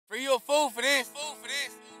you a fool for this.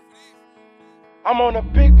 I'm on a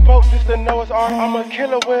big boat, this the Noah's Ark. I'm a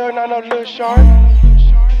killer whale, not no little shark.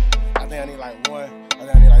 I think I need like one. I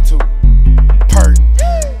think I need like two. Perk.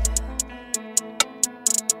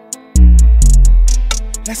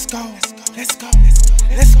 Let's go. Let's go.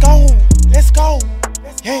 Let's go. Let's go.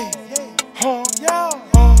 Yeah. Huh. Yeah.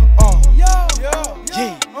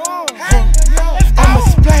 Yeah. I'ma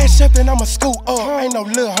splash up and I'ma scoot up. Ain't no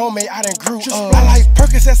little homie, I done grew up. I like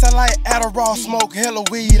Percocets, I like Adderall, smoke hella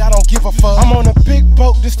weed, I don't give a fuck. I'm on a big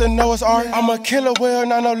boat, this the Noah's Ark. I'm a killer whale,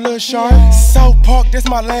 not no little shark. South Park, this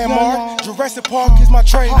my landmark. Jurassic Park is my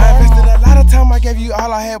trademark. I invested a lot of time, I gave you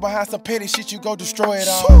all I had behind some petty shit, you go destroy it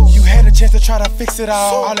all. You had a chance to try to fix it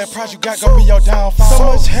all. All that pride you got gon' be your downfall. So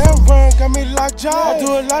much heroin got me locked jaw. I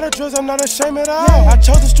do a lot of drugs, I'm not ashamed at all. I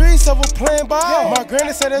chose the streets over playing ball. My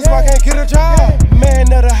granny said that's why I can't get a job.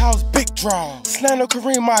 Man of the house, big draw. Slando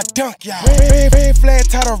Kareem, my dunk, y'all. Red flag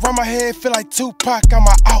tied around my head, feel like Tupac, I'm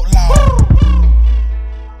an outlaw.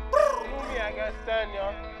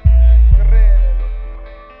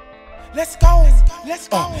 Let's go, let's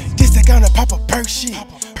go. This they gonna pop a perk shit.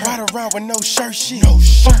 Ride around with no shirt shit.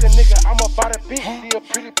 Fuck a nigga, I'm about a bitch. Be a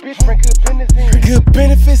pretty bitch, bring good business in. Good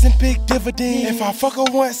benefits and big dividends. If I fuck her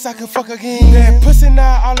once, I can fuck again. That pussy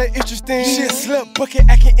not all that interesting. Shit slip, bucket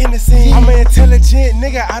acting innocent. I'm an intelligent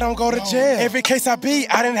nigga, I don't go to jail. Every case I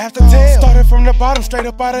beat, I didn't have to tell. Started from the bottom, straight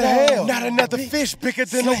up out of hell. Not another fish bigger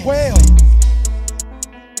than a whale.